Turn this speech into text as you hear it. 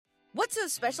What's so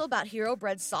special about Hero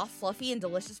Bread's soft, fluffy, and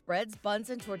delicious breads, buns,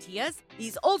 and tortillas?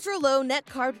 These ultra-low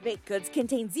net-carb baked goods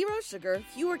contain zero sugar,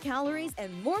 fewer calories,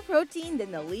 and more protein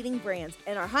than the leading brands,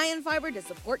 and are high in fiber to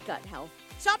support gut health.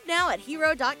 Shop now at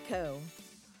hero.co.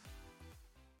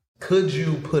 Could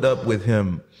you put up with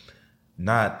him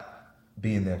not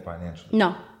being there financially?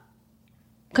 No.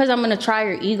 Because I'm going to try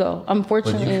your ego.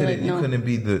 Unfortunately, but you couldn't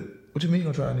be the... What you mean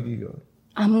you're going to try an ego?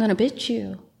 I'm going to bitch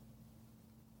you.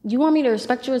 You want me to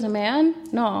respect you as a man?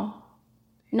 No,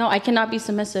 I cannot be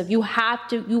submissive. You have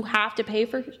to pay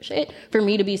for shit for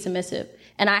me to be submissive.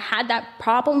 And I had that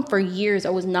problem for years. I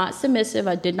was not submissive.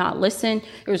 I did not listen.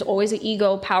 There was always an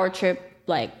ego power trip,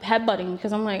 like headbutting,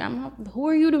 because I'm like, who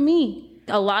are you to me?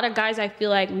 A lot of guys I feel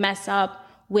like mess up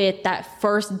with that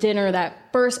first dinner,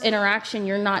 that first interaction.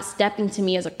 You're not stepping to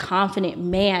me as a confident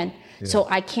man. Yeah. So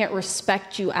I can't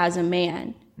respect you as a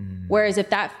man. Whereas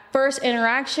if that first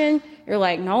interaction, you're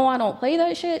like, no, I don't play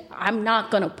that shit, I'm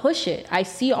not going to push it. I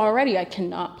see already I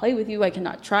cannot play with you. I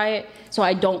cannot try it. So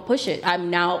I don't push it. I'm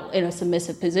now in a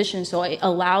submissive position. So it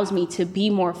allows me to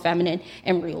be more feminine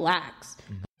and relax.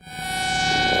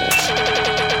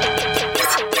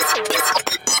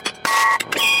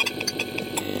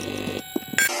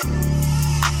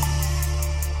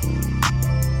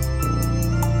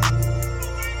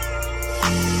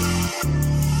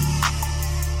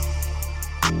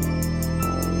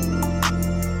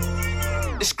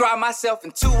 Describe myself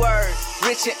in 2 words,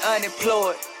 rich and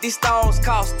unemployed. These stones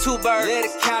cost 2 birds. Let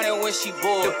it count it when she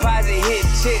bored. Deposit hit,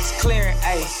 checks clearing,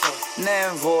 ayy,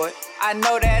 nothing void. I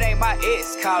know that ain't my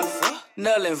ex calling,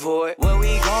 null and void. Where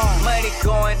we going? Money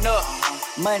going up,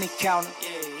 money counting.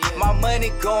 My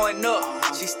money going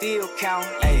up, she still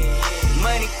counting, ayy.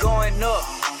 Money going up,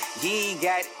 you ain't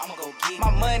got it. I'ma go get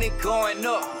my money going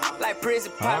up, like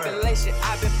prison population. Right.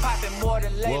 I've been popping more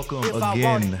than late. Welcome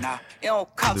again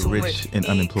to the Rich and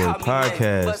Unemployed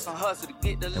podcast.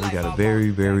 And we got a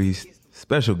very, very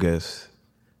special guest,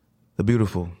 the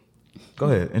beautiful. Go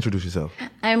ahead, introduce yourself.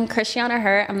 I'm Christiana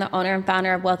Hurt. I'm the owner and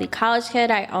founder of Wealthy College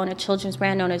Kid. I own a children's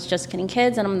brand known as Just Kidding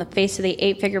Kids, and I'm the face of the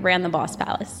 8-figure brand, The Boss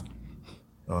Palace.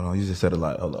 Oh, no, you just said a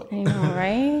lot. Hold up. I know,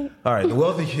 right? All right, the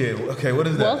Wealthy Kid. Okay, what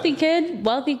is that? Wealthy Kid?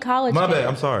 Wealthy College Kid. My bad.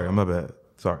 I'm sorry. My bad.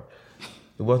 Sorry.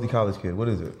 The Wealthy College Kid. What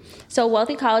is it? So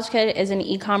Wealthy College Kid is an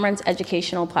e-commerce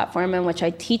educational platform in which I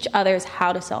teach others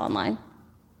how to sell online.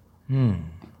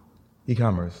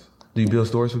 E-commerce. Do you build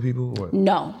stores for people? Or?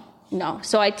 No.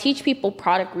 So I teach people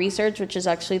product research, which is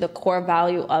actually the core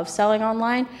value of selling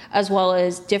online, as well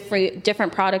as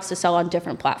different products to sell on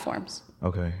different platforms.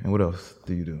 Okay, and what else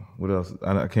do you do? What else?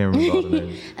 I can't remember all the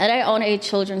names. And I own a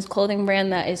children's clothing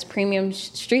brand that is premium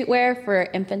streetwear for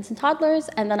infants and toddlers.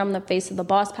 And then I'm the face of the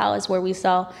Boss Palace, where we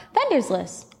sell vendors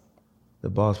lists. The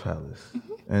Boss Palace.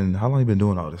 Mm-hmm. And how long have you been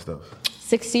doing all this stuff?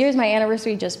 6 years. My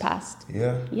anniversary just passed.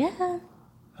 Yeah? Yeah.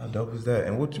 How dope is that?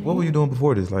 And what were you doing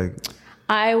before this? Like,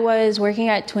 I was working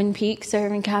at Twin Peaks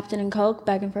serving Captain and Coke,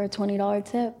 begging for a $20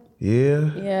 tip.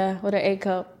 Yeah? Yeah, with an A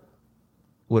cup.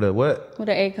 With a what? With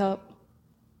an A cup.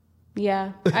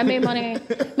 Yeah, I made money.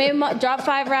 Dropped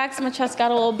 5 racks. My chest got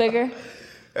a little bigger.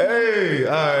 Hey,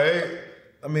 all right.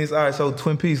 I mean, it's all right. So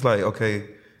Twin Peaks, like, okay,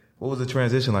 what was the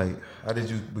transition like? How did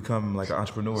you become like an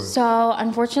entrepreneur? So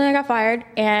unfortunately, I got fired,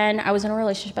 and I was in a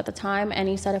relationship at the time. And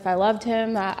he said if I loved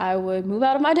him, that I would move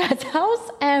out of my dad's house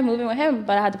and move in with him.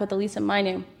 But I had to put the lease in my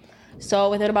name.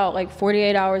 So within about like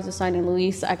 48 hours of signing the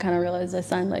lease, I kind of realized I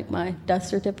signed like my death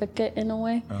certificate in a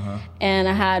way. Uh-huh. And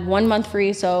I had 1 month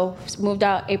free, so moved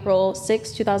out April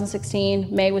 6,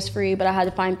 2016. May was free, but I had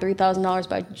to find $3,000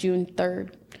 by June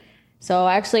 3rd. So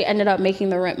I actually ended up making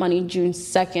the rent money June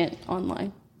 2nd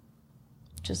online,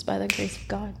 just by the grace of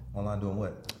God. Online doing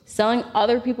what? Selling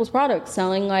other people's products,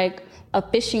 selling like a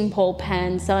fishing pole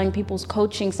pen, selling people's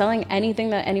coaching, selling anything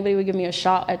that anybody would give me a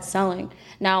shot at selling.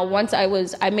 Now, once I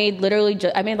made like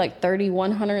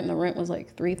 $3,100 and the rent was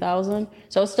like $3,000.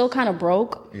 So I was still kind of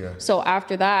broke. Yeah. So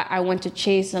after that, I went to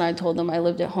Chase and I told them I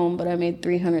lived at home, but I made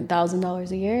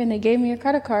 $300,000 a year, and they gave me a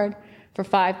credit card for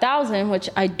 $5,000, which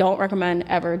I don't recommend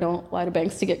ever. Don't lie to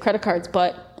banks to get credit cards,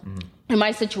 but in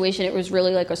my situation, it was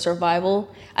really like a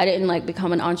survival. I didn't like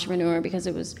become an entrepreneur because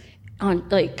it was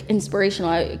like inspirational.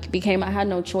 I had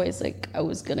no choice. Like I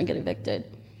was gonna get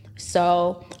evicted.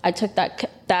 So I took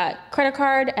that credit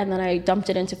card and then I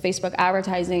dumped it into Facebook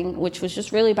advertising, which was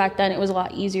just really, back then it was a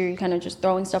lot easier. You kind of just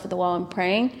throwing stuff at the wall and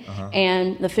praying. Uh-huh.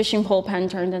 And the fishing pole pen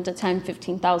turned into $10,000,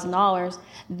 $15,000.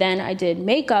 Then I did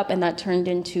makeup and that turned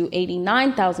into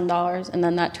 $89,000. And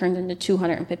then that turned into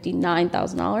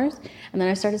 $259,000. And then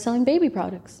I started selling baby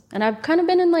products. And I've kind of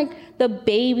been in like the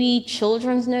baby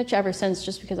children's niche ever since,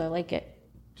 just because I like it.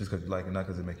 Just because you like it, not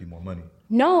because it make you more money?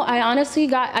 No, I honestly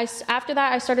after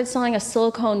that, I started selling a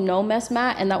silicone no mess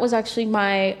mat. And that was actually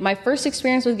my first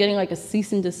experience with getting like a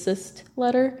cease and desist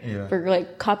letter for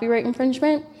like copyright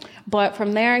infringement. But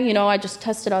from there, you know, I just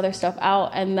tested other stuff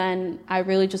out. And then I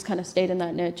really just kind of stayed in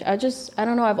that niche. I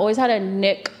don't know. I've always had a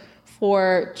niche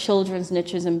for children's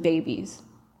niches and babies.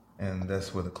 And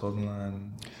that's where the clothing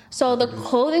line... So the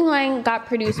clothing line got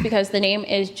produced because the name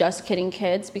is Just Kidding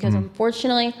Kids, because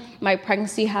unfortunately my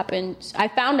pregnancy happened. I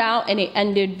found out and it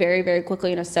ended very, very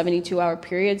quickly in a 72-hour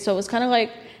period. So it was kind of like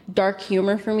dark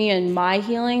humor for me and my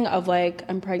healing of like,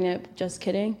 I'm pregnant, just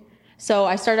kidding. So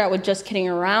I started out with Just Kidding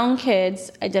Around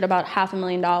Kids. I did about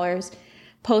 $500,000.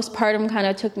 Postpartum kind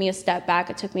of took me a step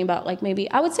back. It took me about like maybe,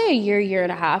 I would say a year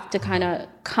and a half to kind of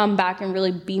come back and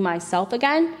really be myself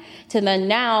again. To then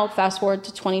now, fast forward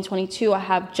to 2022, I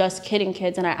have Just Kidding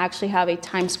Kids, and I actually have a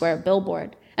Times Square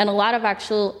billboard and a lot of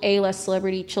actual A-list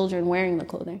celebrity children wearing the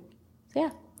clothing. So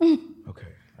yeah. Okay.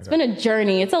 It's been a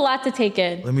journey. It's a lot to take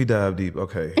in. Let me dive deep.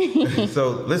 Okay.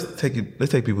 So let's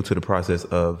take people to the process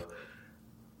of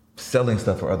selling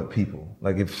stuff for other people.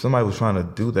 Like if somebody was trying to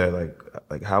do that,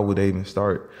 like how would they even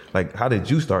start? Like how did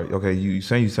you start? Okay, you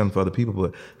saying you selling for other people,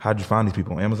 but how'd you find these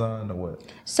people on Amazon or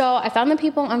what? So I found the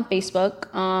people on Facebook.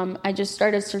 I just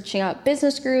started searching out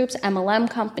business groups, MLM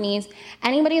companies,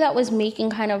 anybody that was making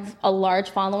kind of a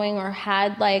large following or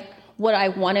had like what I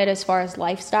wanted as far as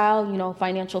lifestyle, you know,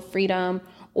 financial freedom,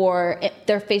 or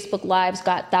their Facebook Lives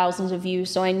got thousands of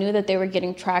views. So I knew that they were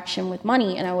getting traction with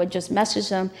money, and I would just message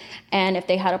them. And if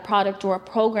they had a product or a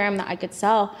program that I could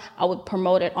sell, I would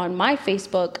promote it on my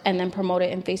Facebook and then promote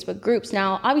it in Facebook groups.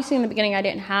 Now, obviously in the beginning, I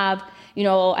didn't have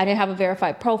a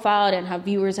verified profile. I didn't have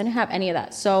viewers. I didn't have any of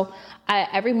that. So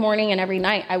every morning and every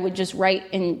night, I would just write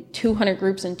in 200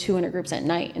 groups and 200 groups at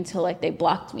night until like they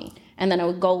blocked me. And then I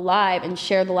would go live and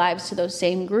share the lives to those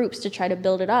same groups to try to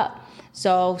build it up.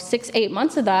 So 6-8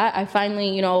 months of that, I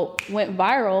finally, you know, went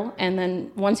viral. And then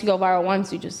once you go viral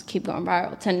once, you just keep going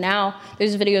viral. To now,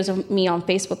 there's videos of me on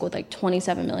Facebook with like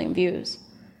 27 million views.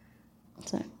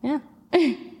 So, yeah.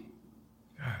 God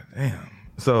damn.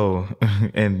 So,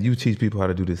 and you teach people how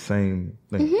to do the same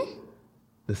thing,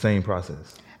 the same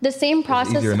process. The same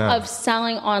process of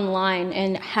selling online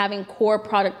and having core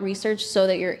product research so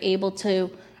that you're able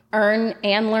to earn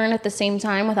and learn at the same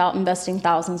time without investing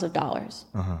thousands of dollars.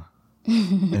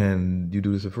 And you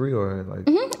do this for free or like?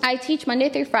 I teach Monday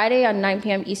through Friday on 9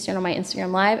 p.m. Eastern on my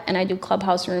Instagram Live, and I do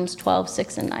Clubhouse rooms 12,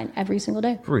 6, and 9 every single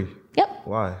day. Free? Yep.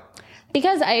 Why?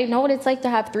 Because I know what it's like to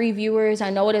have 3 viewers.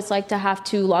 I know what it's like to have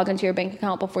to log into your bank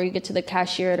account before you get to the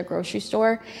cashier at a grocery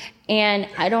store. And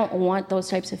I don't want those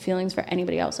types of feelings for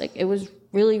anybody else. Like, it was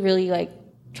really, really like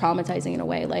traumatizing in a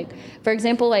way. Like, for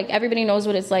example, like everybody knows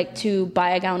what it's like to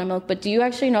buy a gallon of milk, but do you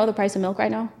actually know the price of milk right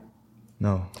now?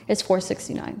 No. It's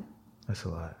 $4.69. That's a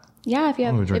lot. Yeah, if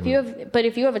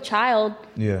you have a child,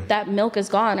 that milk is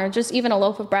gone, or just even a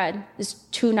loaf of bread is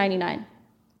 $2.99.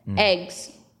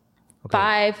 Eggs,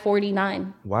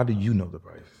 $5.49. Why do you know the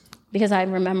price? Because I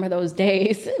remember those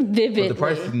days vividly. But the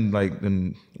price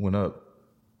then went up.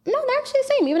 No, they're actually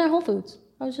the same. Even at Whole Foods,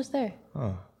 I was just there.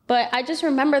 Huh. But I just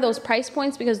remember those price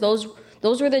points because those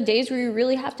were the days where you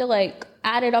really have to like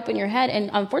add it up in your head. And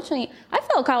unfortunately, I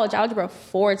failed college algebra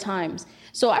 4 times.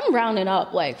 So I'm rounding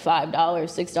up like $5,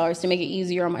 $6 to make it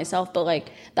easier on myself. But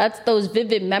like, that's those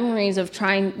vivid memories of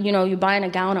trying, you know, you buying a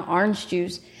gallon of orange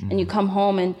juice and you come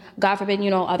home and God forbid, you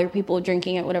know, other people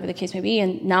drinking it, whatever the case may be.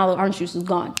 And now the orange juice is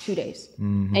gone 2 days.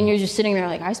 And you're just sitting there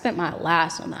like, I spent my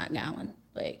last on that gallon.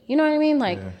 Like, you know what I mean?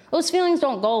 Like those feelings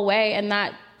don't go away. And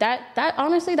that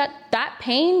honestly, that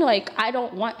pain, like I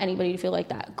don't want anybody to feel like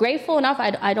that. Grateful enough,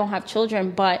 I don't have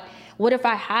children, but what if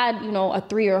I had, you know, a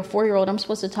 3 or a 4-year-old, I'm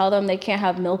supposed to tell them they can't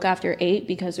have milk after 8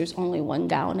 because there's only 1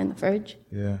 gallon in the fridge?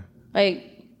 Yeah.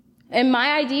 Like, in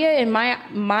my idea, in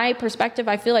my perspective,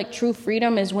 I feel like true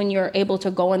freedom is when you're able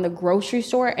to go in the grocery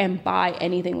store and buy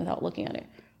anything without looking at it.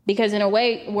 Because in a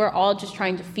way, we're all just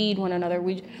trying to feed one another.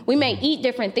 We may eat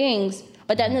different things,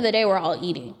 but at the end of the day, we're all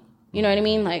eating. You know what I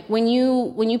mean? Like when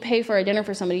you pay for a dinner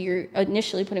for somebody, you're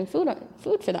initially putting food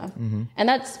for them. And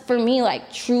that's for me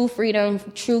like true freedom,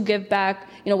 true give back.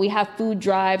 You know, we have food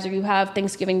drives or you have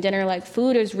Thanksgiving dinner. Like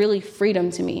food is really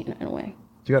freedom to me in a way.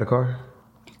 You got a car?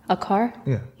 A car?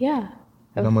 Yeah. Yeah.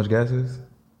 You know how much gas is?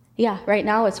 Yeah, right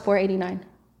now it's $4.89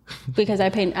 because I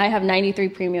have 93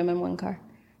 premium in 1 car.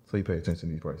 So you pay attention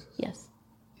to these prices? Yes.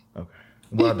 Okay.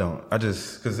 Well, I don't.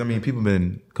 Because I mean, people have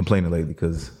been complaining lately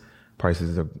because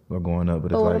prices are going up,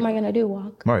 but it's what am I gonna do?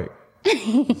 Walk? Right.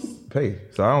 Pay.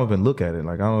 So I don't even look at it.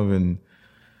 Like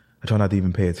I try not to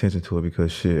even pay attention to it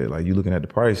because shit, like you looking at the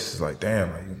price, it's like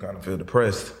damn, like you kind of feel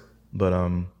depressed. But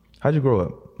How'd you grow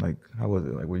up? Like, how was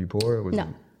it? Like, were you poor? Or was No.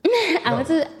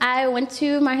 it... I went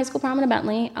to my high school prom in a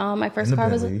Bentley. My first car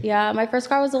was a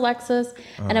Lexus,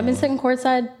 and I've been sitting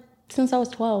courtside since I was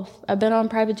 12. I've been on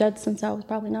private jets since I was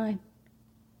probably 9.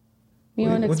 You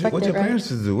wouldn't expect what it, your right? parents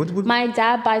do? What... My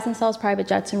dad buys and sells private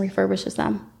jets and refurbishes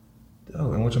them.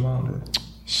 Oh, and what your mom do?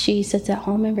 She sits at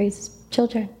home and raises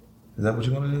children. Is that what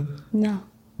you want to do? No.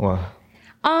 Why?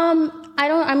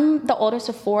 I'm the oldest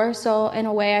of 4, so in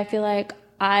a way I feel like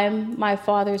I'm my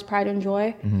father's pride and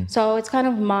joy. Mm-hmm. So it's kind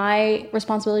of my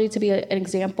responsibility to be an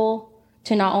example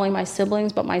to not only my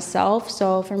siblings, but myself.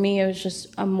 So for me, it was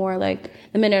just more like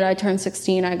the minute I turned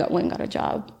 16, I went and got a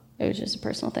job. It was just a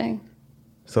personal thing.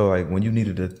 So like when you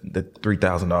needed the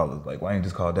 $3,000, like why didn't you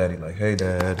just call daddy like, hey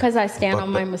dad? Because I stand on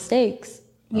my mistakes.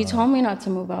 He told me not to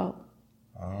move out.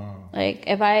 Like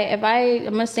if I'm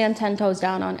gonna stand 10 toes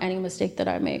down on any mistake that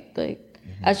I make. Like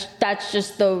that's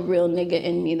just the real nigga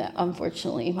in me that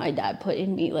unfortunately my dad put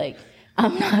in me. Like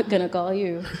I'm not gonna call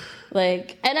you.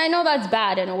 Like, and I know that's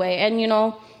bad in a way. And you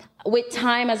know, with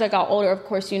time as I got older, of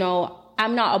course, you know,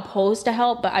 I'm not opposed to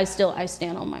help, but I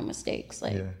stand on my mistakes.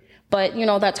 Like, but you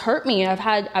know, that's hurt me. I've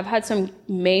had some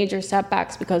major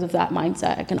setbacks because of that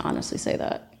mindset. I can honestly say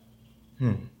that.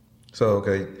 So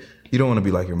okay, you don't want to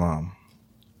be like your mom.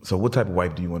 So what type of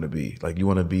wife do you want to be? Like you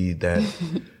want to be that,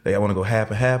 like I want to go half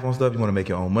and half on stuff. You want to make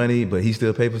your own money, but he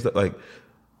still pay for stuff. Like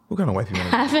what kind of wife you want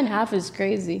to be? Half and half is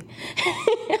crazy.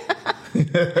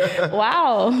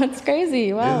 Wow, that's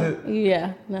crazy. Wow.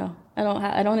 Yeah, no,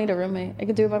 I don't need a roommate. I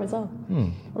could do it by myself.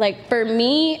 Like for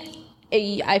me,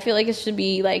 I feel like it should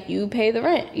be like you pay the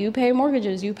rent, you pay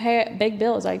mortgages, you pay big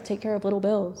bills. I take care of little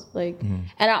bills. Like, and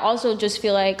I also just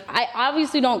feel like I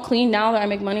obviously don't clean now that I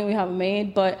make money. We have a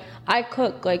maid, but I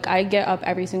cook. Like I get up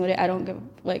every single day. I don't give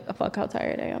like a fuck how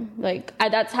tired I am. Like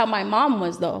that's how my mom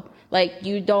was though. Like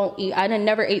you don't eat. I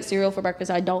never ate cereal for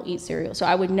breakfast. I don't eat cereal, so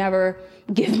I would never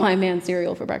give my man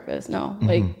cereal for breakfast. No,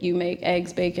 like you make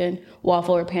eggs, bacon,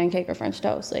 waffle, or pancake, or French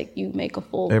toast. Like you make a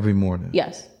full every morning.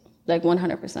 Yes, like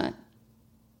 100%.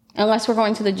 Unless we're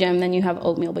going to the gym, then you have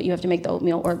oatmeal, but you have to make the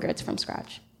oatmeal or grits from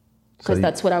scratch because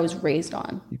that's what I was raised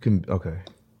on. You can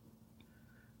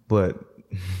but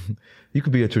you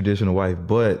could be a traditional wife,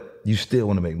 but you still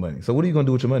want to make money. So what are you gonna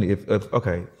do with your money? If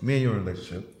okay, me and you are in a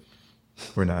relationship,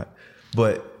 we're not.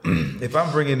 But if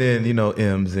I'm bringing in, you know,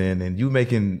 M's in and you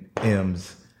making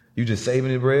M's, you just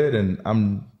saving the bread and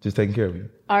I'm just taking care of you.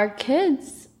 Our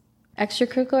kids,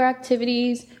 extracurricular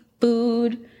activities,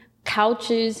 food,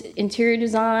 couches, interior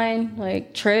design,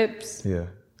 like trips,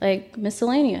 like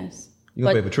miscellaneous. You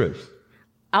gonna pay for trips?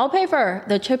 I'll pay for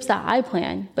the trips that I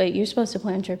plan, but you're supposed to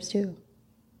plan trips too.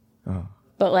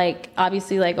 But like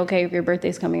obviously, like okay, if your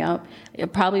birthday's coming up,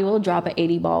 it probably will drop an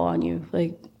 80 ball on you.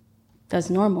 Like that's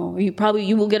normal.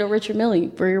 You will get a Richard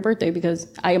Mille for your birthday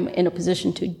because I am in a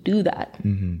position to do that.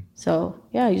 So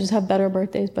yeah, you just have better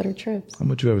birthdays, better trips. How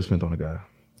much you ever spent on a guy?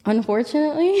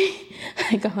 Unfortunately,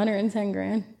 like 110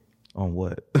 grand. On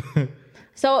what?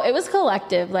 So it was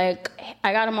collective. Like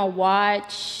I got him a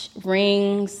watch,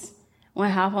 rings,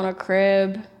 went half on a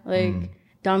crib, like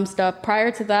dumb stuff.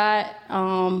 Prior to that,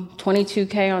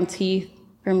 $22K on teeth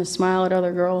for him to smile at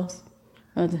other girls.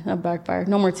 That backfired.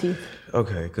 No more teeth.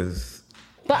 Okay, because.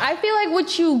 But I feel like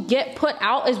what you get put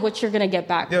out is what you're gonna get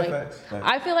back. Yeah, like, facts.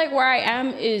 I feel like where I am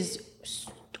is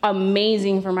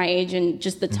amazing for my age and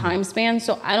just the time span.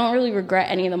 So I don't really regret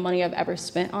any of the money I've ever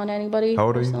spent on anybody. How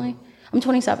old personally. are you? I'm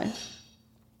 27.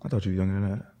 I thought you were younger than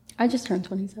that. I just turned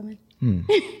 27.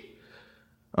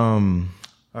 All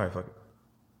right, fuck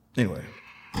it. Anyway.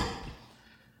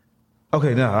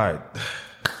 Okay, now, all right.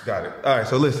 Got it. All right,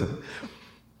 so listen.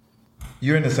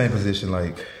 You're in the same position,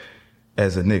 like,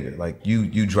 as a nigga. Like,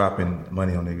 you dropping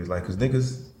money on niggas. Like, because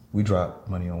niggas, we drop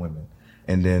money on women.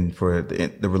 And then for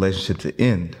the relationship to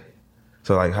end.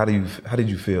 So, like, how did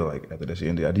you feel, like, after that shit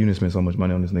ended? You didn't spend so much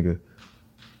money on this nigga.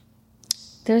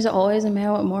 There's always a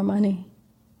man with more money.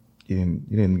 You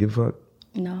didn't give a fuck?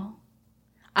 No.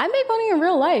 I make money in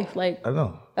real life. Like, I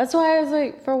know. That's why I was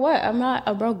like, for what? I'm not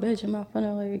a broke bitch. I'm not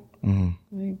gonna like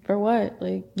for what?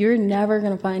 Like, you're never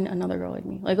gonna find another girl like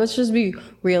me. Like, let's just be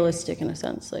realistic in a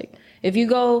sense. Like, if you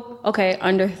go, okay,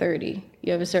 under 30,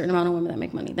 you have a certain amount of women that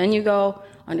make money. Then you go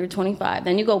under 25.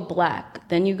 Then you go black.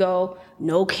 Then you go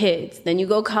no kids. Then you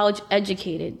go college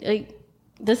educated. Like,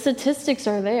 the statistics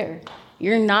are there.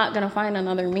 You're not gonna find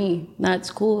another me. That's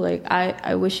cool. Like,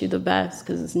 I wish you the best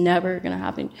because it's never gonna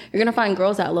happen. You're gonna find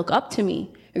girls that look up to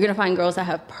me. You're gonna find girls that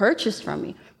have purchased from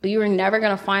me, but you are never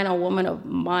gonna find a woman of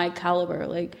my caliber.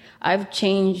 Like, I've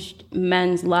changed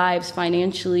men's lives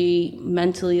financially,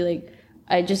 mentally. Like,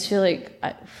 I just feel like,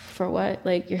 for what?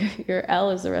 Like, your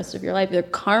L is the rest of your life. Your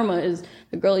karma is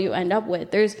the girl you end up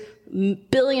with. There's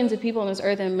billions of people on this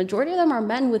earth, and majority of them are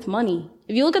men with money.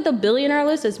 If you look at the billionaire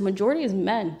list, its majority is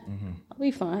men. I'll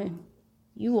be fine.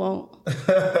 You won't.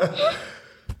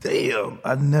 Damn,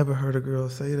 I never heard a girl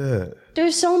say that.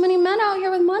 There's so many men out here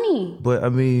with money. But I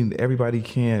mean, every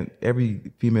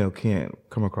female can't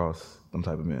come across them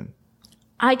type of men.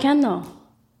 I can though.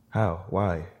 How?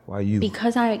 Why? Why you?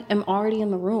 Because I am already in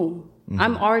the room.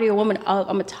 I'm already a woman.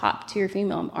 I'm a top tier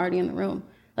female. I'm already in the room.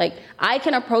 Like, I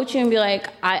can approach you and be like,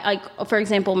 for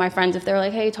example, my friends, if they're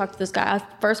like, hey, talk to this guy.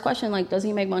 First question, like, does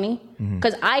he make money?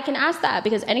 Because I can ask that,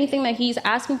 because anything that he's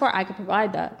asking for, I can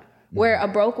provide that. Where a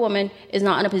broke woman is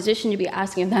not in a position to be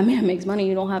asking if that man makes money.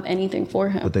 You don't have anything for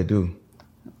him. But they do.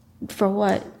 For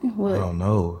what? I don't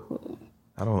know.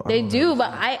 They do,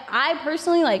 but I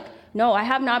personally, like, no, I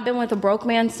have not been with a broke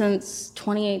man since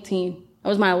 2018. That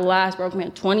was my last broke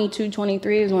man. 22,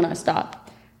 23 is when I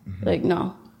stopped. Like,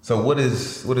 no. So what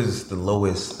is the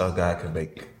lowest a guy can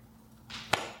make?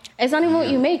 It's not even what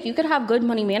you make. You could have good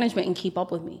money management and keep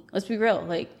up with me. Let's be real.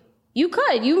 Like, you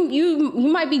could. You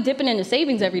might be dipping into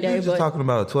savings every day. You're just talking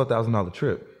about a $12,000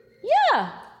 trip.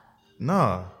 Yeah.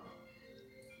 Nah.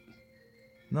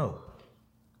 No.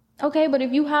 Okay, but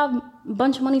if you have a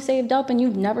bunch of money saved up and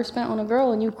you've never spent on a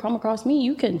girl and you come across me,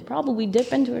 you can probably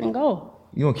dip into it and go.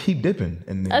 You're going to keep dipping.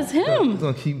 And that's him. You're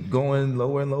going to keep going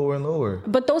lower and lower and lower.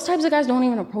 But those types of guys don't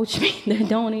even approach me. They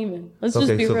don't even. Let's just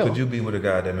be real. Okay, so could you be with a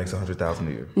guy that makes $100,000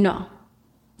 a year? No.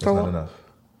 That's not enough.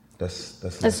 That's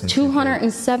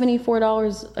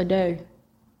 $274 a day.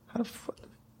 How the fuck?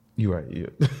 You're right, yeah.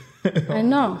 I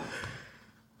know.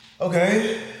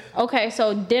 Okay,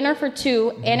 so dinner for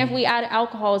two, and if we add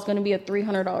alcohol, it's going to be a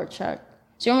 $300 check.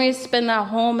 So you want me to spend that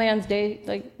whole man's day?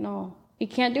 Like, no, you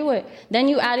can't do it. Then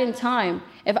you add in time.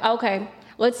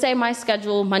 Let's say my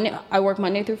schedule, I work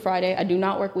Monday through Friday. I do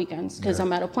not work weekends because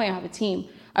I'm at a point. I have a team.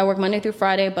 I work Monday through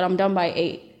Friday, but I'm done by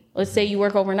 8. Let's say you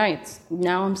work overnights.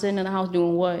 Now I'm sitting in the house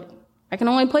doing what? I can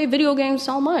only play video games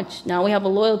so much. Now we have a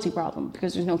loyalty problem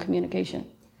because there's no communication.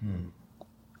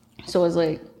 So it's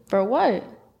like, for what?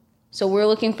 So we're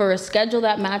looking for a schedule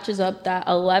that matches up that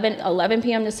 11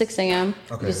 p.m. to 6 a.m.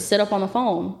 Okay. Just sit up on the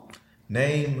phone.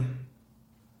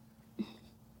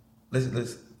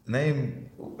 Let's name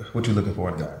what you're looking for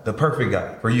in a guy. The perfect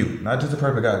guy for you. Not just the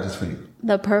perfect guy, just for you.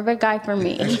 The perfect guy for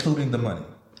me. Excluding the money.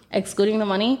 Excluding the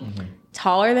money?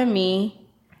 Taller than me.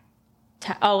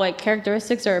 Like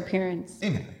characteristics or appearance?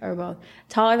 Anything. Or both.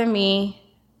 Taller than me.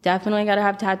 Definitely got to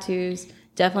have tattoos.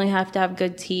 Definitely have to have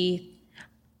good teeth.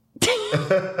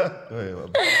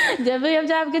 Definitely have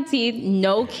to have good teeth.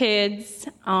 No kids.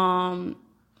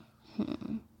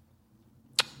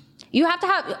 You have to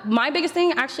have, my biggest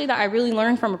thing actually that I really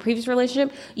learned from a previous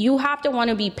relationship, you have to want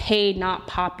to be paid, not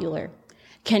popular.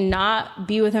 Cannot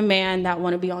be with a man that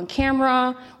want to be on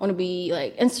camera, want to be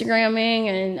like Instagramming,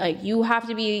 and like you have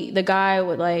to be the guy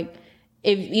with like,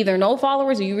 if either no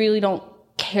followers or you really don't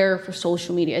care for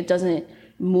social media. It doesn't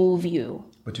move you.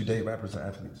 But you date rappers and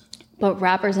athletes. But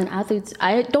rappers and athletes,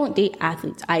 I don't date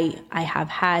athletes. I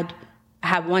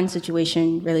have one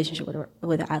relationship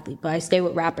with an athlete, but I stay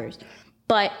with rappers.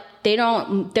 But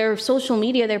their social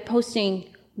media, they're posting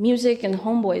music and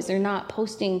homeboys. They're not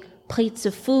posting plates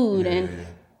of food and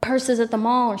purses at the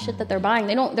mall or shit that they're buying.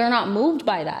 They're not moved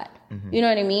by that. You know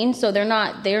what I mean? So they're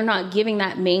not giving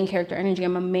that main character energy.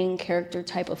 I'm a main character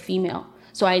type of female.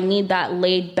 So I need that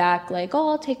laid back, like, oh,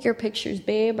 I'll take your pictures,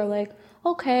 babe. Or like,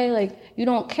 okay, like, you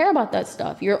don't care about that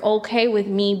stuff. You're okay with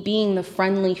me being the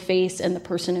friendly face and the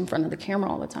person in front of the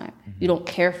camera all the time. You don't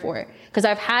care for it. Because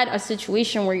I've had a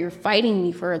situation where you're fighting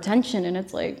me for attention, and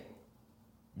it's like,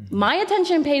 my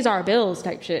attention pays our bills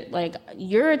type shit. Like,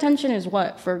 your attention is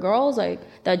what? For girls, like,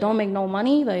 that don't make no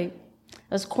money? Like,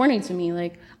 that's corny to me.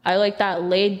 Like, I like that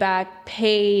laid back,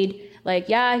 paid, like,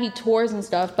 yeah, he tours and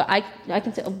stuff, but I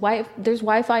can say, there's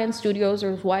Wi-Fi in studios,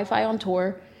 there's Wi-Fi on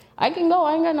tour. I can go,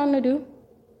 I ain't got nothing to do.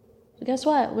 But guess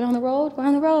what? We're on the road.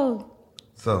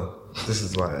 So, this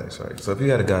is why I asked, right? So if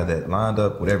you had a guy that lined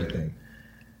up with everything,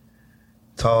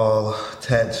 tall,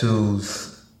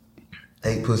 tattoos,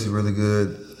 ate pussy really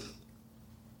good,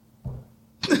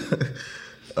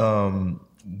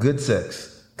 good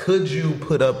sex, could you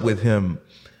put up with him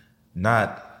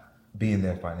not being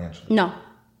there financially? No.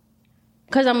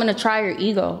 Because I'm going to try your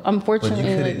ego.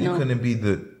 Unfortunately, but you couldn't be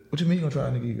what you mean you're going to try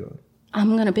a nigga ego?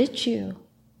 I'm going to bitch you.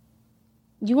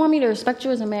 You want me to respect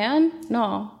you as a man?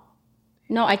 No,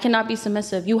 I cannot be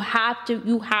submissive. You have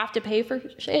to pay for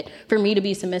shit for me to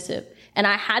be submissive. And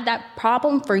I had that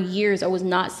problem for years. I was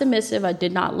not submissive. I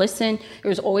did not listen. There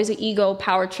was always an ego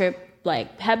power trip.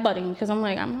 like headbutting because I'm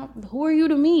like, who are you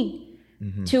to me?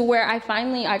 To where I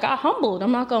got humbled.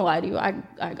 I'm not gonna lie to you. I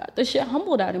got the shit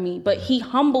humbled out of me. But he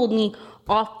humbled me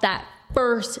off that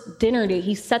first dinner date.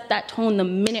 He set that tone the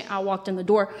minute I walked in the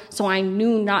door. So I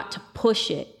knew not to push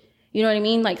it. You know what I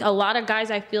mean? Like a lot of guys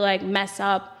I feel like mess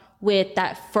up with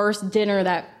that first dinner,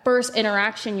 that first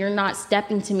interaction. You're not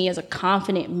stepping to me as a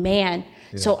confident man.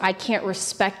 Yeah. So I can't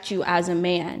respect you as a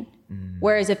man.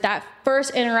 Whereas if that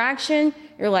first interaction,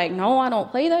 you're like, no, I don't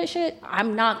play that shit,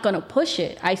 I'm not going to push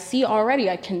it. I see already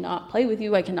I cannot play with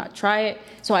you. I cannot try it.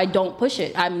 So I don't push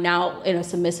it. I'm now in a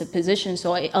submissive position.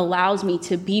 So it allows me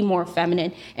to be more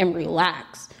feminine and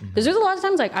relax. Because there's a lot of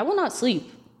times like I will not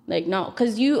sleep. Like, no.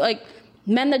 Because you like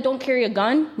men that don't carry a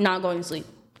gun, not going to sleep.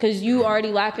 Because you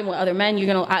already laughing with other men.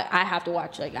 You're going to, I have to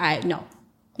watch. Like, no,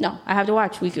 I have to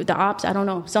watch. The ops, I don't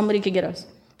know. Somebody could get us.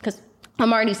 Because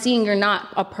I'm already seeing you're not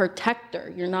a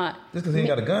protector. You're not. Just because he ain't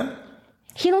got a gun?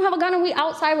 He don't have a gun and we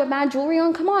outside with mad jewelry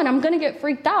on. Come on, I'm going to get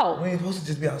freaked out. We ain't supposed to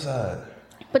just be outside.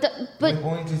 But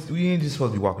we ain't just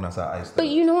supposed to be walking outside iced. But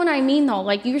you know what I mean, though?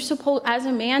 Like, you're supposed, as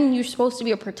a man, you're supposed to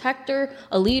be a protector,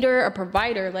 a leader, a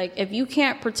provider. Like, if you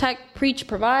can't protect, preach,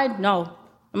 provide, no.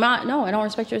 I don't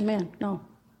respect you as a man. No.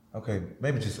 Okay,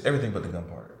 maybe just everything but the gun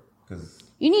part. Because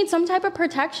you need some type of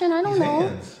protection. I don't know.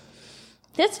 Hands.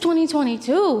 It's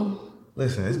 2022.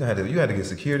 Listen, you had to get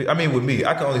security. I mean, with me,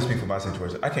 I can only speak for my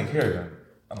situation. I can't carry a gun.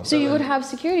 So you would have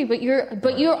security, but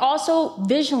you're also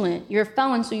vigilant. You're a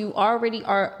felon, so you already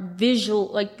are visual.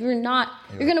 Like you're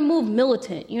gonna move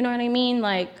militant. You know what I mean?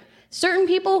 Like certain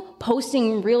people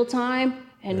posting in real time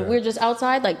and we're just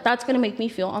outside. Like that's gonna make me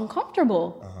feel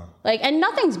uncomfortable. Like, and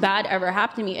nothing's bad ever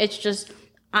happened to me. It's just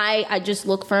I just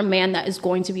look for a man that is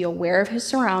going to be aware of his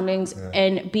surroundings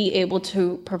and be able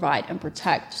to provide and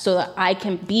protect so that I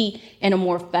can be in a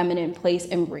more feminine place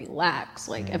and relax.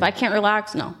 Like if I can't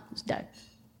relax, no, it's dead.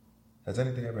 Has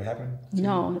anything ever happened?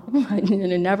 No, and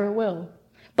it never will.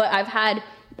 But I've had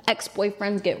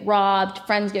ex-boyfriends get robbed,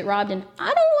 friends get robbed, and I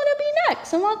don't want to be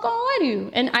next. I'm not going to lie to you.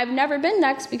 And I've never been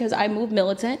next because I move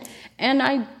militant and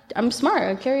I'm smart.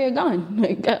 I carry a gun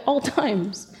like, at all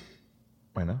times.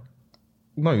 Right now?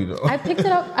 No, you don't. I picked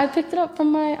it up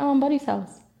from my buddy's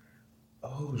house.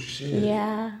 Oh, shit.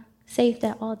 Yeah. Safe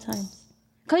at all times.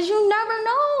 Because you never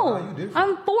know. Nah, you different.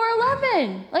 I'm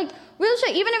 4'11". Like, real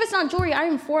shit. Even if it's not jewelry, I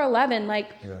am 4'11". Like,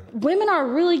 women are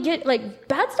really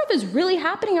bad stuff is really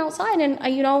happening outside. And,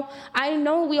 I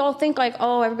know we all think like,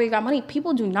 oh, everybody got money.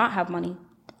 People do not have money.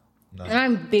 No. And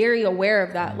I'm very aware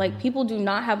of that. Mm-hmm. Like, people do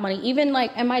not have money. Even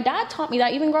like, and my dad taught me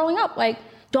that even growing up. Like,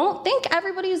 don't think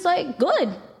everybody's like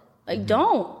good. Like,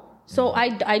 don't. So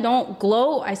I don't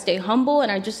gloat. I stay humble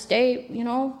and I just stay,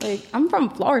 like, I'm from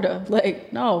Florida.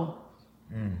 Like, no.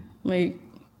 Like,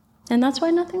 and that's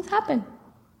why nothing's happened.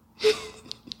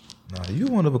 Nah, you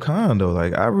one of a kind though.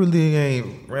 Like, I really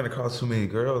ain't ran across too many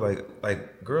girls.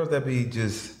 Like girls that be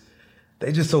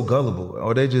they just so gullible,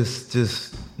 or they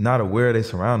just not aware of their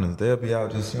surroundings. They'll be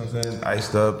out just,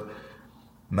 iced up,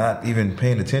 not even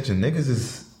paying attention. Niggas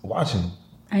is watching.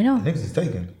 I know. Niggas is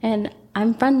taking. And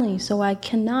I'm friendly, so I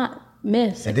cannot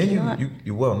miss. And then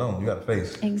you're well known. You got a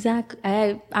face. Exactly.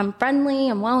 I'm friendly.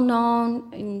 I'm well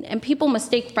known, and people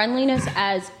mistake friendliness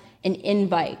as an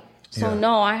invite. So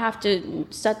no, I have to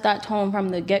set that tone from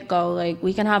the get go. Like,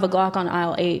 we can have a Glock on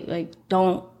aisle 8. Like,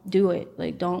 don't do it.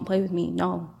 Like, don't play with me.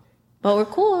 No. But we're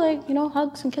cool. Like,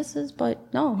 hugs and kisses.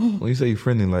 But no. When you say you're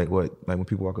friendly, like what? Like when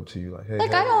people walk up to you, like, hey.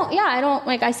 Like, hey. I don't.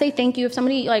 Like, I say thank you. If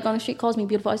somebody like on the street calls me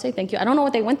beautiful, I say thank you. I don't know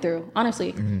what they went through,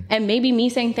 honestly. Mm-hmm. And maybe me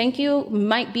saying thank you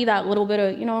might be that little bit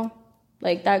of,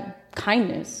 like that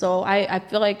kindness. So I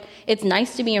feel like it's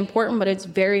nice to be important, but it's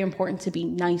very important to be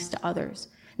nice to others.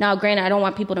 Now, granted, I don't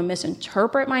want people to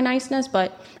misinterpret my niceness,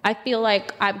 but I feel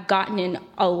like I've gotten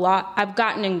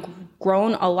and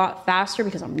grown a lot faster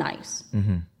because I'm nice.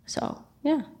 Mm-hmm. So,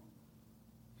 yeah.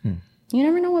 You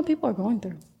never know what people are going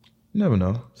through. You never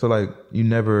know. So, like, you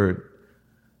never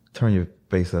turn your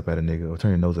face up at a nigga or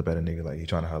turn your nose up at a nigga like he's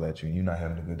trying to holler at you and you're not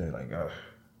having a good day. Like,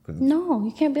 no,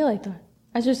 you can't be like that.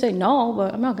 I just say no,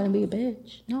 but I'm not going to be a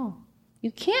bitch. No,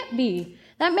 you can't be.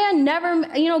 That man never,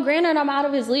 granted I'm out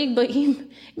of his league, but he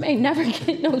may never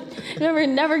get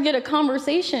never get a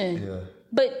conversation. Yeah.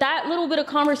 But that little bit of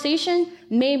conversation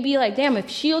may be like, damn, if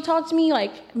she'll talk to me,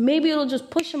 like, maybe it'll just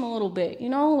push him a little bit,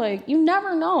 Like, you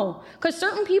never know. Because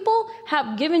certain people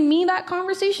have given me that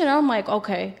conversation, and I'm like,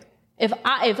 okay, if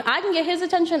I can get his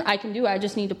attention, I can do it. I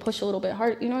just need to push a little bit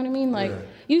hard, you know what I mean? Like,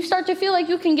 you start to feel like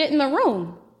you can get in the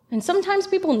room. And sometimes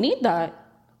people need that.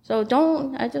 So I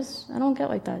don't get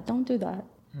like that. Don't do that.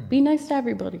 Be nice to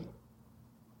everybody.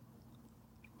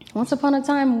 Once upon a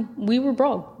time, we were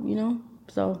broke,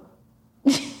 so...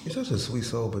 You're such a sweet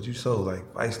soul, but you so like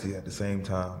feisty at the same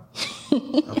time.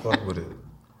 I fuck with it.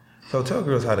 So tell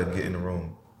girls how to get in the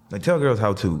room. Like tell girls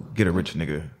how to get a rich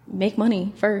nigga. Make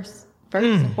money first. First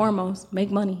and foremost,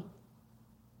 make money.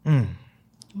 Say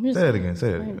that again.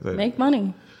 Say that. Make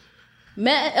money.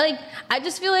 Like I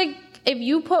just feel like if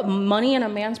you put money in a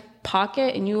man's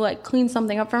pocket and you like clean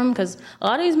something up for him, because a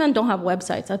lot of these men don't have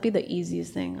websites. That'd be the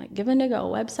easiest thing. Like give a nigga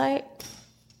a website.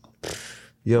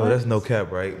 Yo, that's no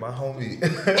cap, right? My homie,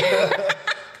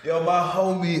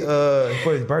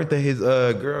 for his birthday, his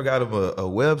girl got him a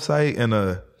website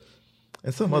and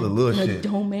some other little shit.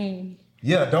 Domain.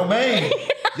 Yeah, domain.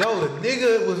 Yo, the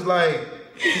nigga was like,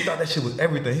 he thought that shit was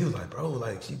everything. He was like, bro,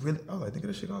 like she really. I was like, nigga,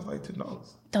 this shit costs like $2.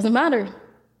 Doesn't matter.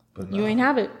 But you ain't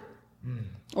have it.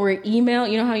 Or email.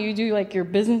 You know how you do like your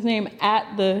business name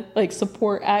at the like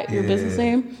support at your business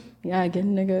name. Yeah, get a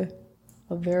nigga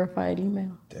a verified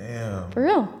email. Damn. For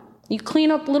real. You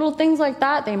clean up little things like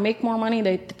that, they make more money,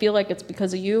 they feel like it's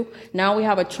because of you. Now we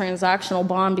have a transactional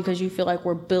bond because you feel like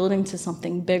we're building to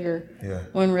something bigger. Yeah.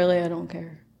 When really I don't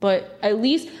care. But at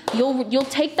least you'll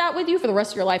take that with you for the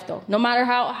rest of your life though. No matter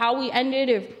how we ended,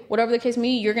 if whatever the case may be,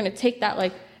 you're gonna take that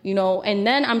like, you know, and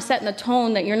then I'm setting the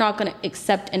tone that you're not gonna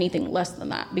accept anything less than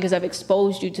that because I've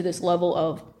exposed you to this level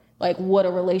of like what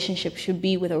a relationship should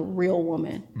be with a real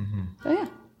woman. Mm-hmm. So yeah.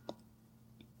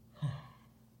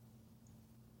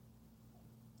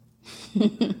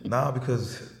 Nah,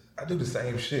 because I do the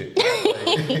same shit.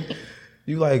 Like,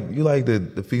 you like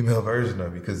the female version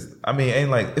of me, because I mean,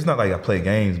 ain't like it's not like I play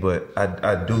games, but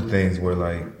I do things where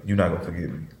like you're not gonna forget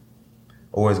me,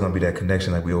 or it's gonna be that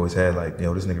connection like we always had. Like, you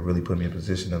know, this nigga really put me in a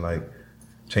position to like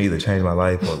either change my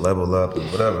life or level up or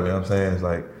whatever. You know what I'm saying? It's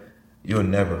like you'll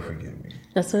never forget me.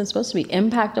 That's what it's supposed to be.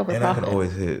 Impact over and profit. I can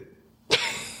always hit.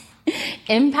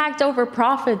 Impact over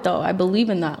profit, though. I believe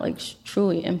in that. Like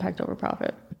truly, impact over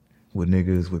profit. With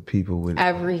niggas, with people, with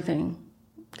everything.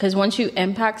 Because once you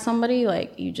impact somebody,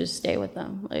 like you just stay with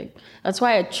them. Like that's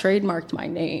why I trademarked my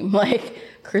name. Like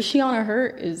Christiana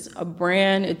Hurt is a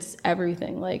brand. It's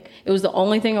everything. Like it was the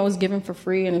only thing I was given for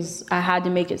free, and I had to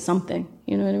make it something.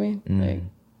 You know what I mean? Like,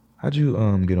 how'd you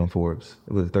get on Forbes?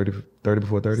 It was 30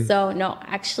 before 30? So no,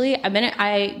 actually,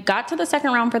 I got to the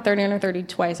second round for 30 under 30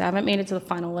 twice. I haven't made it to the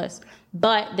final list,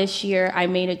 but this year I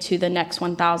made it to the next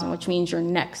 1,000, which means you're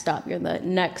next up. You're the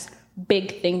next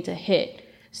big thing to hit.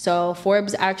 So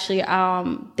Forbes actually,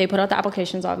 they put out the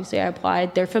applications. Obviously, I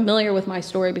applied. They're familiar with my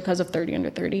story because of 30 under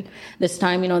 30. This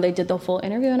time, you know, they did the full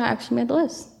interview and I actually made the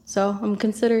list. So I'm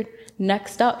considered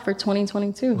next up for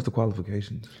 2022. What's the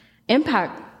qualifications?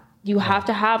 Impact. You have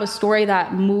to have a story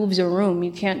that moves a room.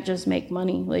 You can't just make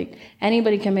money. Like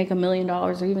anybody can make $1 million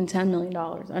or even $10 million.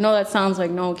 I know that sounds like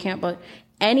no, it can't, but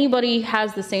anybody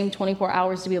has the same 24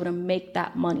 hours to be able to make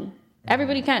that money.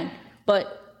 Everybody can,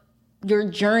 but your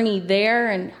journey there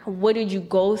and what did you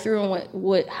go through and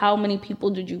what how many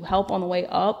people did you help on the way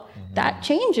up, that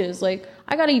changes. Like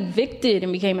I got evicted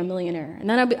and became a millionaire. And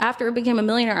then after I became a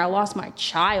millionaire, I lost my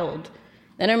child.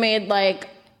 Then I made like,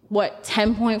 what,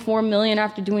 10.4 million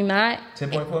after doing that.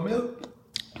 10.4 million?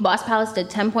 Boss Palace did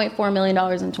 $10.4 million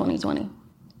in 2020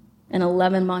 in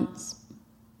 11 months.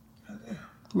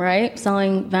 Right?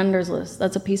 Selling vendors lists.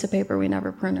 That's a piece of paper we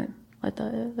never printed. Like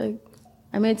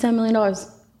I made $10 million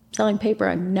selling paper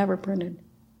I never printed.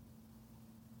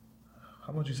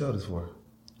 How much you sell this for?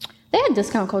 They had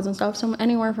discount codes and stuff, so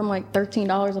anywhere from like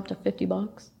 $13 up to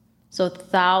 $50. So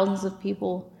thousands of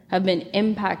people have been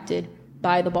impacted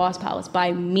by the Boss Palace,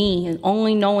 by me, and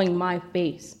only knowing my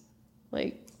face.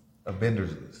 Like a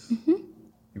vendor's list. Mm-hmm.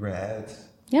 You ran ads?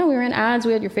 Yeah, we ran ads.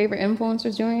 We had your favorite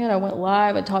influencers doing it. I went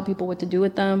live. I taught people what to do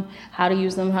with them, how to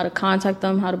use them, how to contact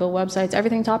them, how to build websites,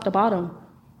 everything top to bottom.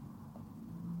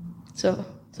 So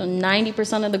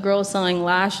 90% of the girls selling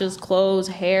lashes, clothes,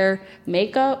 hair,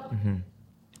 makeup,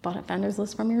 bought a vendor's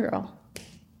list from your girl.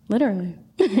 Literally.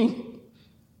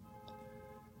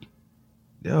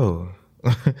 Yo.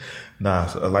 Nah,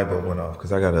 so a light bulb went off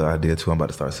because I got an idea too. I'm about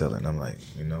to start selling. I'm like,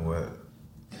 you know what?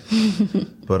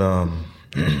 But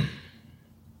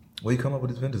where you come up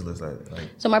with this vendors list? Like,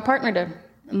 so my partner did.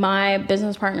 My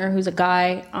business partner, who's a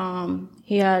guy,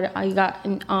 he got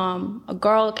a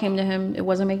girl that came to him. It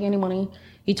wasn't making any money.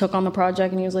 He took on the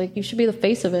project and he was like, you should be the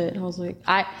face of it. And I was like,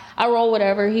 I roll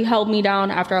whatever. He held me down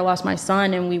after I lost my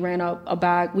son and we ran up a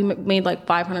bag. We made like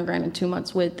 $500,000 in 2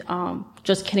 months with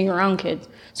just kidding around kids.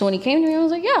 So when he came to me, I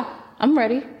was like, yeah, I'm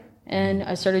ready. And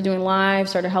I started doing live,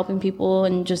 started helping people,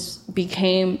 and just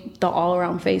became the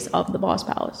all-around face of the Boss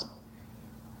Palace.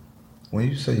 When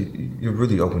you say you're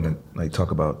really open to like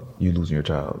talk about you losing your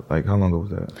child, like how long ago was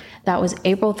that? That was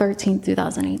April 13th,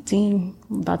 2018.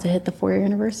 I'm about to hit the 4-year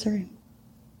anniversary.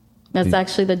 That's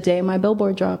actually the day my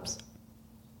billboard drops.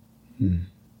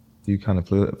 You kind of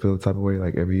feel the type of way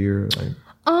like every year? Like,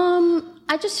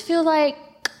 I just feel like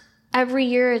every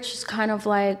year it's just kind of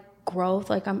like growth.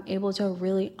 Like I'm able to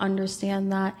really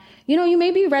understand that, you know, you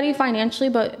may be ready financially,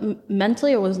 but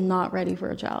mentally I was not ready for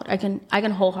a child. I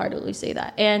can wholeheartedly say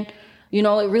that. And, you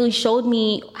know, it really showed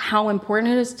me how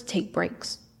important it is to take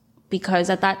breaks, because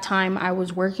at that time I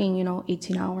was working, you know,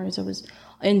 18 hours. I was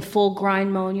in full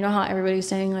grind mode. You know how everybody's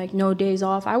saying like no days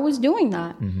off? I was doing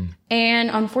that. And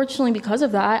unfortunately, because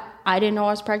of that, I didn't know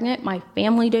I was pregnant. My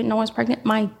family didn't know I was pregnant.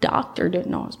 My doctor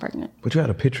didn't know I was pregnant. but you had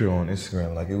a picture on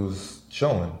Instagram, like it was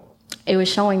showing. It was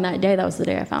showing that day. That was the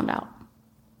day I found out.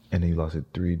 And then you lost it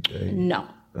 3 days? No.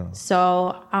 Oh.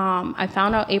 So I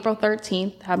found out April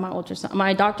 13th, had my ultrasound.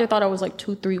 My doctor thought I was like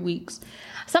 2-3 weeks.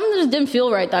 Something just didn't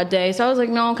feel right that day. So I was like,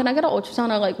 no, can I get an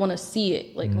ultrasound? I like want to see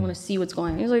it. Like I want to see what's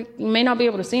going on. He's like, you may not be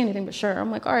able to see anything, but sure.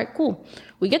 I'm like, all right, cool.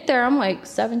 We get there. I'm like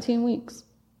 17 weeks.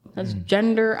 That's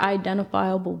gender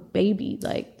identifiable baby.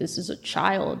 Like this is a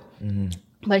child.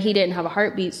 But he didn't have a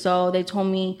heartbeat. So they told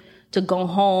me to go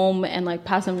home and like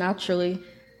pass him naturally.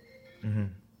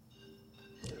 And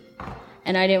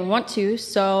I didn't want to.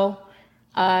 So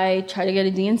I tried to get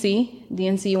a DNC.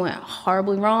 DNC went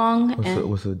horribly wrong.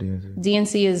 What's a DNC?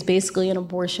 DNC is basically an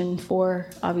abortion for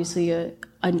obviously a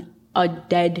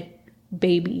dead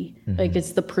baby. Like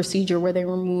it's the procedure where they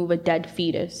remove a dead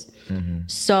fetus.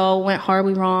 So went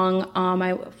horribly wrong.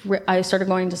 I started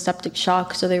going into septic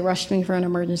shock, so they rushed me for an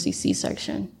emergency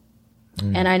C-section.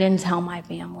 And I didn't tell my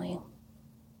family.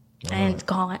 I didn't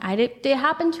call it. It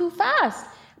happened too fast.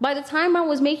 By the time I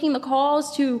was making the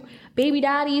calls to baby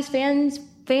daddies,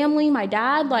 family, my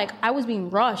dad, like I was being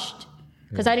rushed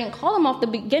because I didn't call him off the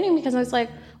beginning, because I was like,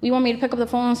 you want me to pick up the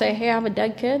phone and say, hey, I have a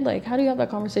dead kid? Like, how do you have that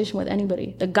conversation with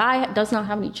anybody? The guy does not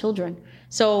have any children.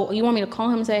 So you want me to call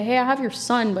him and say, hey, I have your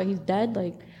son, but he's dead?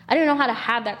 Like, I didn't know how to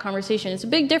have that conversation. It's a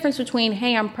big difference between,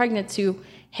 hey, I'm pregnant, to,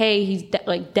 hey, he's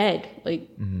dead. Like,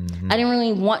 I didn't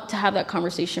really want to have that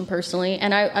conversation personally.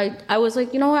 And I was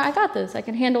like, you know what? I got this. I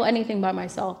can handle anything by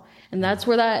myself. And that's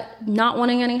where that not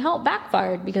wanting any help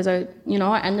backfired, because I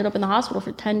ended up in the hospital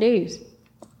for 10 days.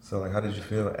 So, like, how did you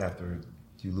feel after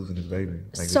you losing this baby?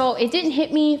 Like, so it didn't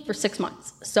hit me for 6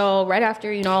 months. So right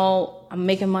after, I'm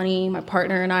making money, my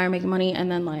partner and I are making money,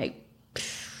 and then like,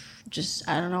 just,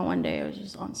 I don't know, one day I was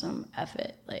just on some F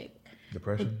it, like.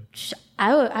 Depression?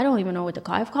 I don't even know what to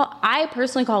call it. I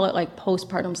personally call it like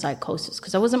postpartum psychosis,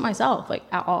 because I wasn't myself, like,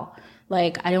 at all.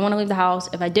 Like, I didn't want to leave the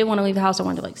house. If I did want to leave the house, I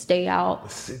wanted to like stay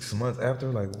out. 6 months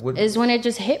after? Like, what? Is when it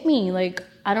just hit me. Like,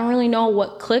 I don't really know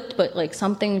what clicked, but like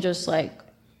something just like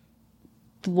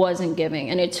wasn't giving.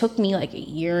 And it took me like a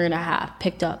year and a half,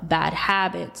 picked up bad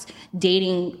habits,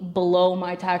 dating below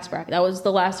my tax bracket. That was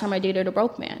the last time I dated a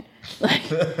broke man.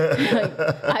 Like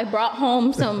I brought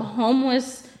home some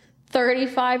homeless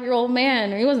 35-year-old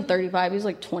man. Or he wasn't 35, he was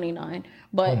like 29.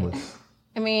 But homeless.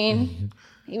 I mean,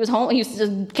 he was home. He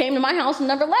just came to my house and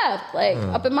never left. Like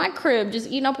up in my crib, just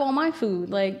eating up all my food.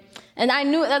 Like, and I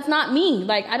knew that's not me.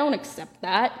 Like, I don't accept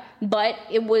that. But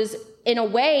it was, in a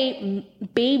way,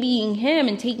 babying him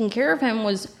and taking care of him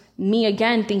was me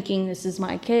again thinking this is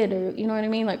my kid, or you know what I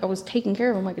mean? Like, I was taking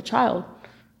care of him like a child.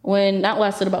 When that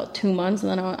lasted about 2 months,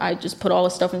 and then I just put all the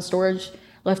stuff in storage,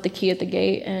 left the key at the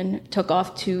gate, and took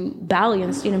off to Bali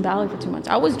and stayed in Bali for 2 months.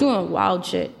 I was doing wild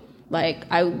shit. Like,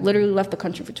 I literally left the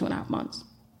country for 2.5 months.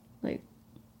 Like,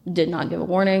 did not give a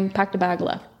warning, packed a bag,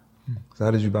 left. So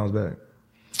how did you bounce back?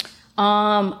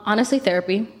 Honestly,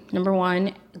 therapy, number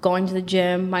one. Going to the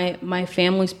gym, my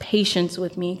family's patience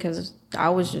with me, because I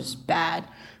was just bad.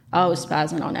 I was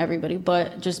spazzing on everybody,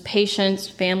 but just patience,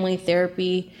 family,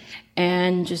 therapy,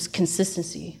 and just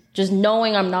consistency. Just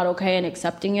knowing I'm not okay and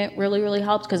accepting it really, really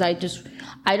helped, because I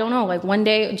don't know, like one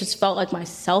day it just felt like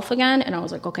myself again, and I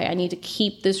was like, okay, I need to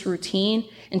keep this routine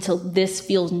until this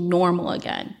feels normal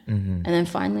again. And then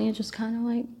finally it just kind of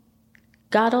like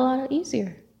got a lot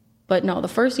easier. But no, the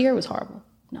first year was horrible.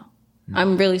 No.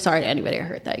 I'm really sorry to anybody I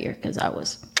hurt that year, because I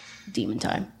was demon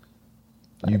time.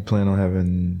 You plan on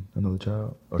having another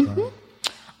child or something?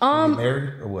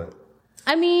 Married or what?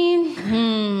 I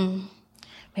mean,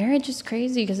 marriage is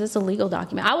crazy because it's a legal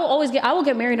document. I will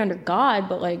get married under God,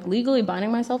 but like legally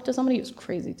binding myself to somebody is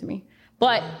crazy to me.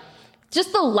 But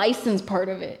just the license part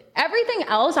of it. Everything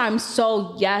else I'm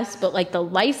so yes, but like the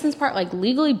license part, like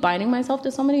legally binding myself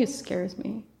to somebody, it scares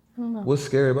me. I don't know. What's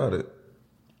scary about it?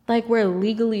 like we're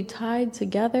legally tied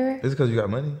together. Is it because you got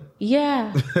money?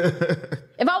 Yeah.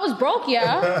 If I was broke,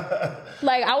 yeah.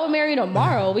 Like, I would marry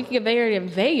tomorrow. We could get married in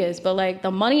Vegas. But, like,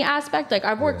 the money aspect, like,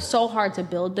 I've worked so hard to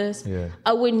build this. Yeah.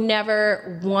 I would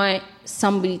never want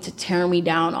somebody to tear me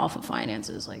down off of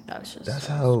finances. Like, that's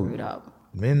how screwed up.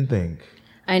 Men think.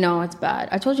 I know, it's bad.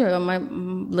 I told you, my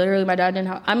dad didn't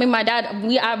have... I mean,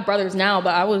 we have brothers now,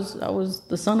 but I was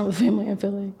the son of a family, I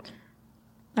feel like.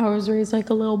 I was raised like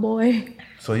a little boy.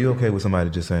 So you okay with somebody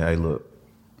just saying, hey, look,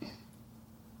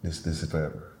 this is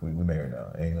forever. We married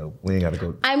now. We ain't got to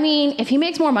go. I mean, if he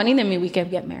makes more money than me, we could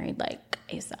get married like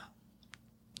ASAP.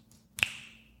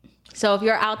 So if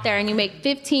you're out there and you make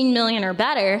 15 million or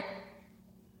better,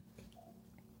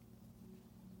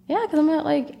 yeah, because I'm at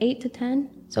like 8 to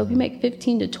 10. So if you make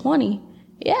 15 to 20,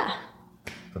 yeah.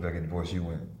 So if I get divorced,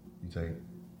 you take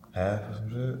half or some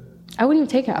shit? I wouldn't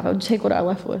even take half. I would take what I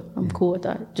left with. I'm cool with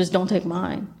that. Just don't take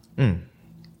mine.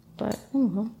 But I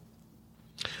don't know.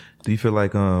 Do you feel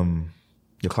like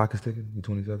your clock is ticking? You're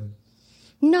 27?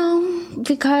 No,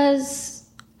 because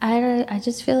I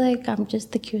just feel like I'm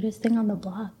just the cutest thing on the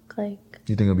block. Like,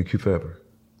 You think it'll be cute forever?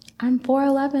 I'm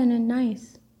 4'11" and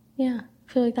nice. Yeah,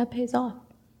 I feel like that pays off.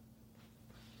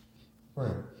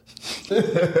 Right.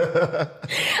 I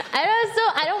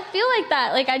don't feel like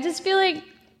that. Like, I just feel like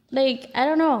I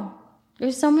don't know.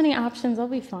 There's so many options. I'll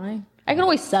be fine. I can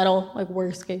always settle, like,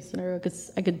 worst case scenario,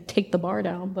 because I could take the bar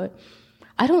down, but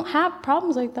I don't have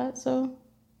problems like that, so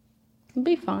I'll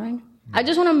be fine. I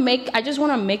just want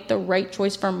to make the right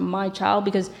choice for my child,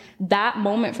 because that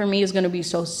moment for me is going to be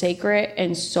so sacred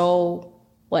and so,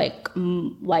 like,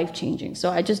 life-changing.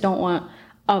 So I just don't want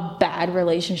a bad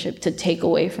relationship to take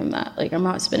away from that. Like, I'm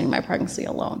not spending my pregnancy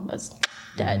alone. That's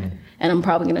dead. And I'm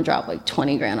probably going to drop like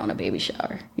 20 grand on a baby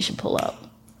shower. You should pull up.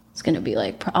 It's going to be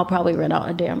like, I'll probably rent out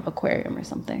a damn aquarium or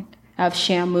something. Have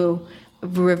Shamu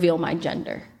reveal my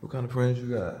gender. What kind of friends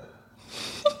you got?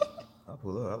 I'll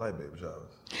pull up. I like baby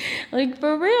showers. Like,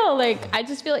 for real. Like, I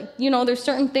just feel like, there's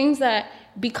certain things that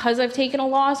because I've taken a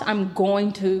loss, I'm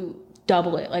going to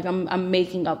double it. Like, I'm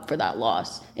making up for that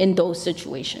loss in those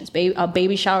situations. A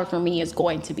baby shower for me is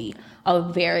going to be a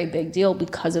very big deal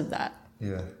because of that.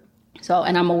 Yeah. So,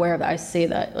 and I'm aware of that. I say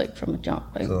that, like, from the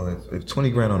jump. Like, so if 20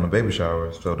 grand on a baby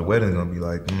shower, so the wedding's gonna be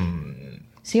like,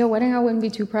 See, a wedding, I wouldn't be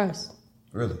too pressed.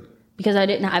 Really? Because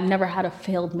I've never had a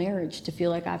failed marriage to feel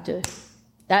like I have to.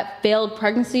 That failed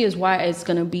pregnancy is why it's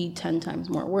gonna be 10 times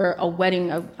more. Where a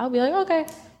wedding, I'll be like, okay,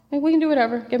 like, we can do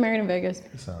whatever. Get married in Vegas.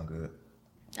 It sounds good.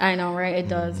 I know, right? It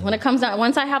does. When it comes down,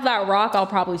 once I have that rock, I'll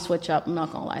probably switch up. I'm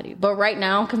not gonna lie to you. But right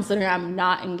now, considering I'm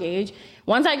not engaged,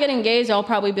 once I get engaged, I'll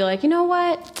probably be like, you know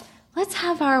what? Let's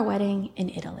have our wedding in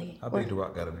Italy. How big the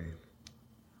rock gotta be?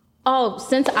 Oh,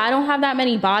 since I don't have that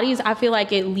many bodies, I feel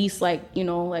like at least like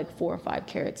 4 or 5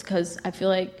 carats. Because I feel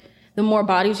like the more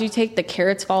bodies you take, the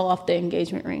carats fall off the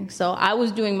engagement ring. So I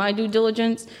was doing my due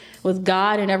diligence with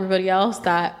God and everybody else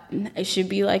that it should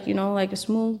be like, like a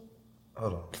smooth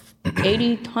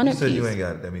 80, 100 You said piece. you ain't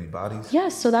got that many bodies?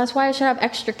 Yes, so that's why I should have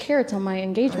extra carats on my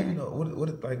engagement ring.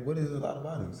 What is a lot of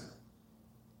bodies?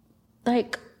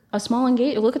 Like a small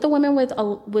engagement. Look at the women with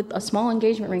a small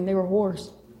engagement ring. They were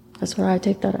whores. That's what I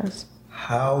take that as.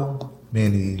 How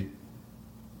many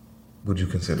would you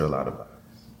consider a lot of bodies?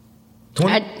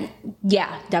 20?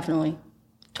 Yeah, definitely.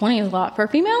 20 is a lot. For a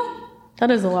female, that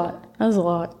is a lot. That is a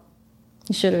lot.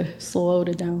 You should have slowed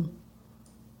it down.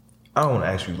 I don't want to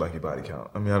ask you like your body count.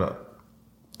 I mean, I don't.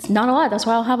 It's not a lot. That's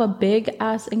why I'll have a big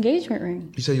ass engagement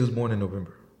ring. You said you was born in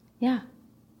November. Yeah.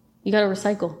 You gotta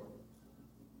recycle.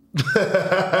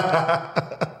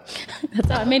 That's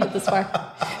how I made it this far.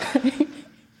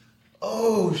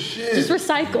 Oh, shit. Just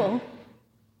recycle.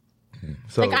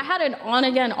 So, Like, I had an on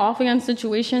again, off again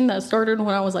situation that started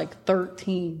when I was like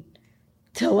 13.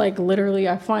 Till like literally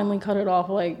I finally cut it off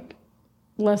like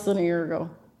less than a year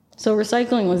ago. So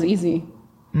recycling was easy.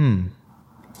 So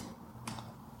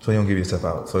you don't give yourself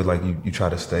out. So like you try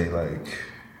to stay like.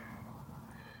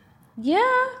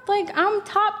 Yeah, like I'm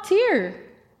top tier.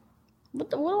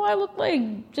 What do I look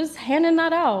like just handing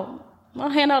that out? I'll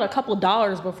hand out a couple of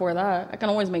dollars before that. I can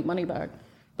always make money back.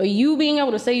 But you being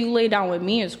able to say you lay down with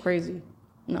me is crazy.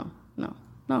 No.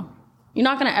 You're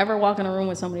not going to ever walk in a room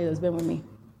with somebody that's been with me.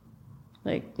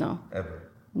 Like, no.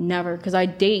 Ever. Never. Because I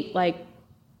date, like,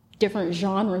 different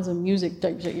genres of music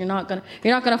type shit. You're not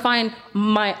gonna find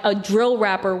a drill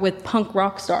rapper with punk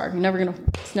rock star. It's never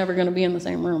gonna be in the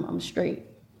same room. I'm straight.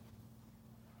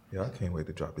 Yeah, I can't wait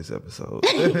to drop this episode.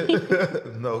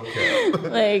 No cap.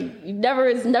 Like,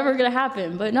 it's never gonna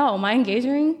happen. But no, my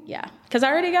engagement ring, yeah. Because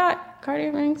I already got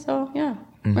Cartier ring, so yeah.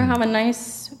 We're gonna have a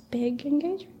nice big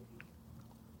engagement.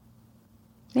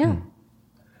 Yeah.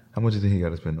 How much do you think he got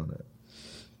to spend on that?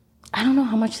 I don't know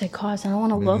how much they cost. I don't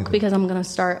want to look because I'm gonna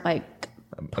start like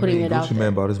putting it out there. Gucci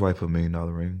Man bought his wife $1 million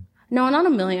ring. No, not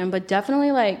 $1 million, but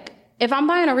definitely like if I'm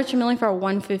buying a Richard Mille for a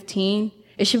 $115,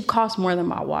 it should cost more than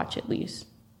my watch at least.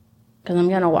 Because I'm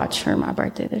gonna watch for my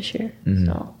birthday this year,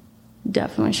 so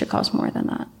definitely should cost more than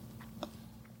that.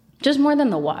 Just more than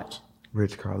the watch.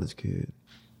 Rich college kid.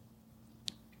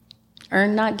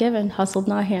 Earned not given, hustled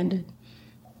not handed.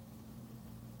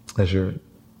 That's your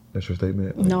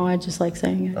statement? Like, No, I just like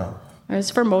saying it. Oh. It's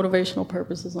for motivational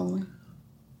purposes only.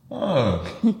 Oh,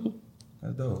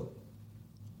 that's dope.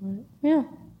 Yeah.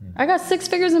 I got 6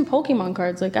 figures in Pokemon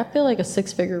cards. Like, I feel like a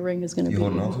 6-figure ring is going to be... You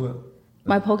holding on to it?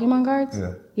 My Pokemon cards?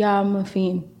 Yeah. Yeah, I'm a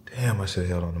fiend. Damn, I should have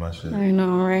held on to my shit. I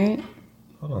know, right?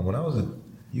 Hold on, when I was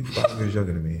you 5 years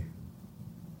younger than me.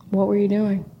 What were you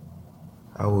doing?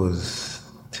 I was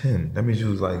 10. That means you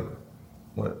was like,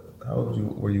 what? How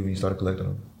old were you when you started collecting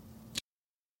them?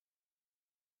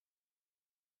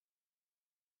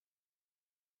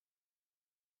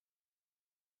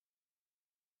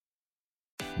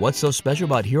 What's so special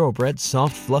about Hero Bread's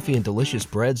soft, fluffy, and delicious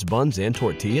breads, buns, and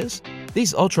tortillas?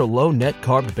 These ultra-low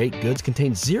net-carb baked goods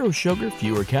contain 0 sugar,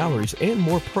 fewer calories, and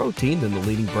more protein than the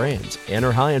leading brands, and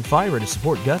are high in fiber to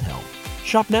support gut health.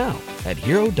 Shop now at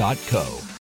Hero.co.